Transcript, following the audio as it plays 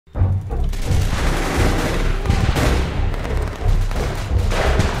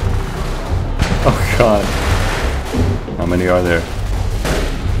god. How many are there?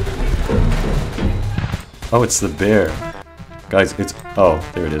 Oh, it's the bear. Guys, it's... Oh,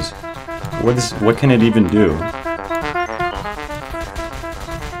 there it is. What can it even do? Like,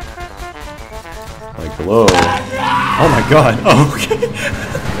 hello? Oh my god! Oh, okay!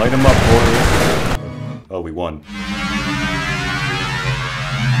 Light him up, boys! Oh, we won.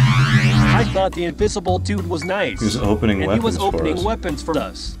 I thought the invisible dude was nice. He was opening weapons he was opening for us. weapons for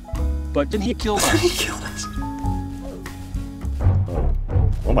us. But then he killed us. He killed us.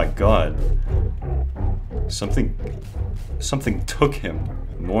 Oh my god. Something took him.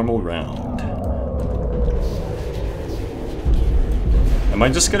 Normal round. Am I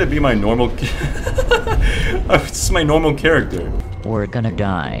just gonna be my normal this is my normal character. We're gonna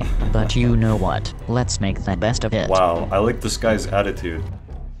die, but you know what? Let's make the best of it. Wow, I like this guy's attitude.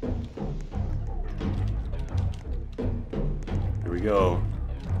 Here we go.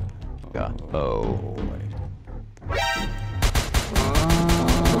 Oh.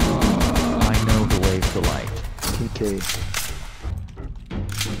 I know the way to light. TK.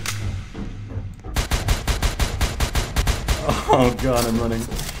 Oh god, I'm running.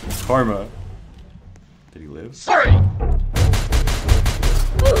 Karma. Did he live? Sorry!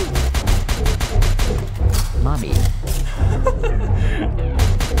 Mommy.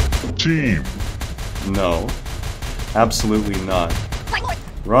 Team. No. Absolutely not.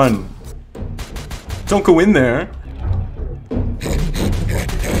 Run. Don't go in there.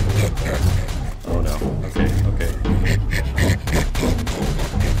 Oh no. Okay, okay.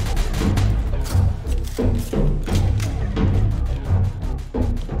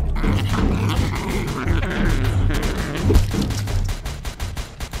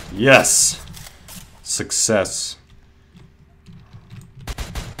 Yes! Success.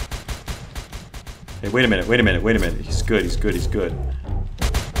 Hey, wait a minute, wait a minute, wait a minute. He's good, he's good, he's good.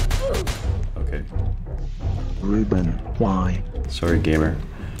 Okay. Ruben, why? Sorry, gamer.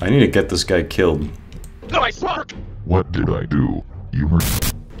 I need to get this guy killed. Nice work! What did I do? You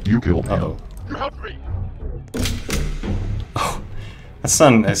hurt. You killed him. Uh-oh. You helped me! Oh, that's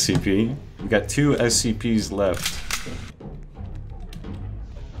not an SCP. We got 2 SCPs left.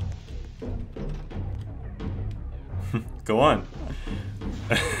 Go on.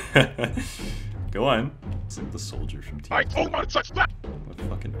 Go on. It's like the soldier from TV. I told not to touch that! What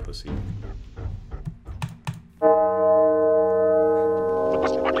fucking pussy.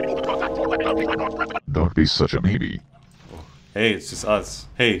 Don't be such a baby. Oh. Hey, it's just us.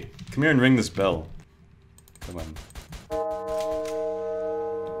 Hey, come here and ring this bell. Come on.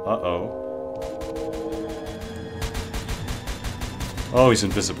 Uh-oh. Oh, he's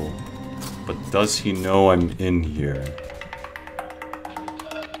invisible. But does he know I'm in here?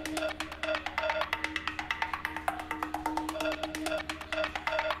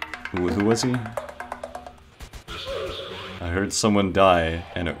 Who was he? I heard someone die,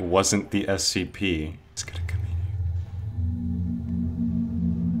 and it wasn't the SCP. It's gonna come in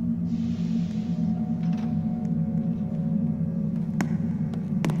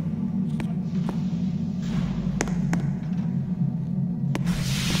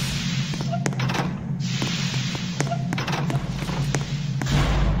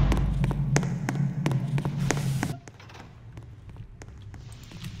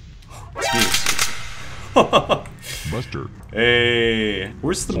Buster. Hey,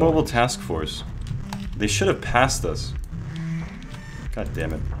 where's the mobile task force? They should have passed us. God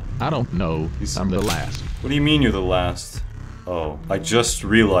damn it. I don't know. I'm the last. What do you mean you're the last? Oh, I just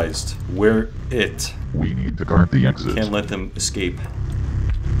realized we're it. We need to guard the exit. Can't let them escape.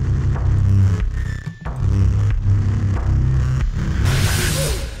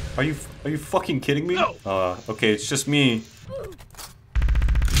 Are you fucking kidding me? No. Okay, it's just me.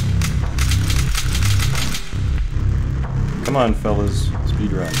 Come on, fellas.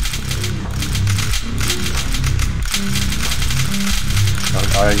 Speed run.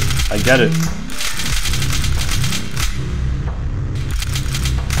 I get it.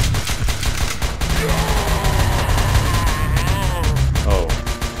 Oh.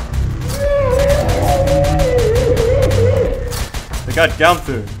 They got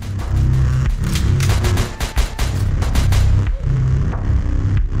Gunther.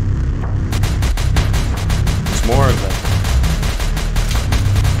 There's more of them.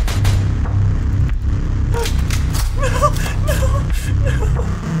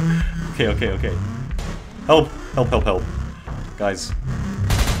 Okay. Help. Guys.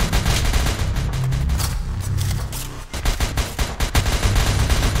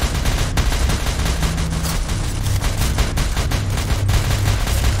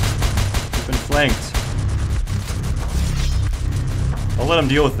 We've been flanked. I'll let him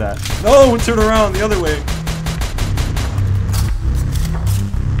deal with that. No, turn around the other way.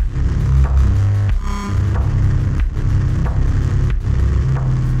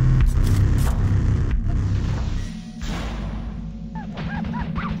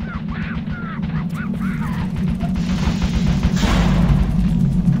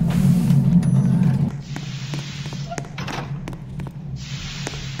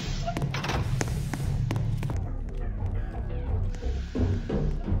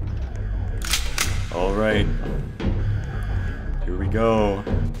 Alright. Here we go.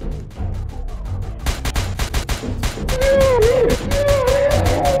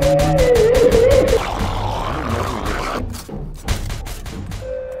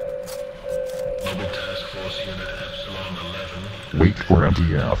 Wait for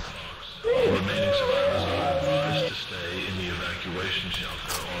MTF. Remaining survivors are advised to stay in the evacuation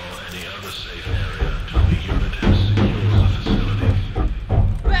shelter or any other safe area until the unit has secured the facility.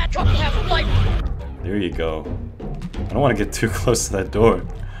 There you go. I don't want to get too close to that door.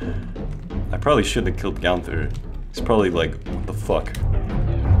 I probably should have killed Gunther. He's probably like, what the fuck?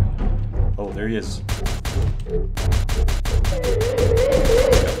 Oh, there he is.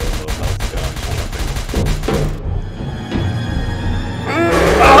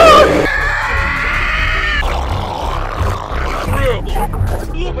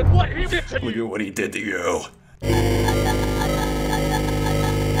 Look at what he did to you.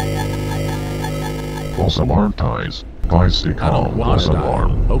 False alarm ties. Guys, stay I calm. don't want False to die.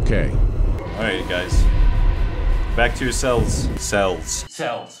 alarm. Okay. Alright, guys. Back to your cells. Cells.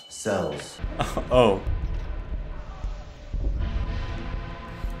 Cells. Oh.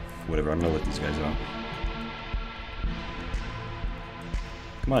 Whatever, I'm gonna let these guys out.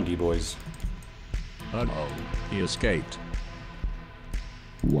 Come on, D-boys. Uh-oh. He escaped.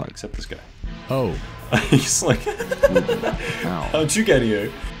 What? Except this guy. Oh. He's like, How? how'd you get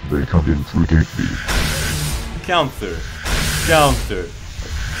here? They come in through gate B. Counter.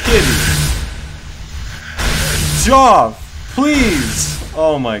 Kitty. Job! Please!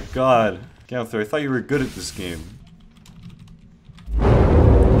 Oh my god. Counter, I thought you were good at this game.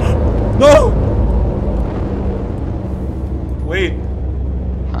 No! Wait.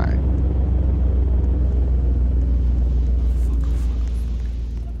 Hi.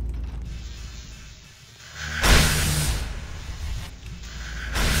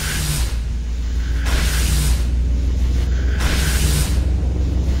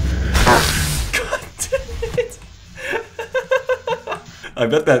 I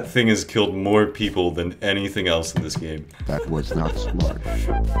bet that thing has killed more people than anything else in this game. That was not smart.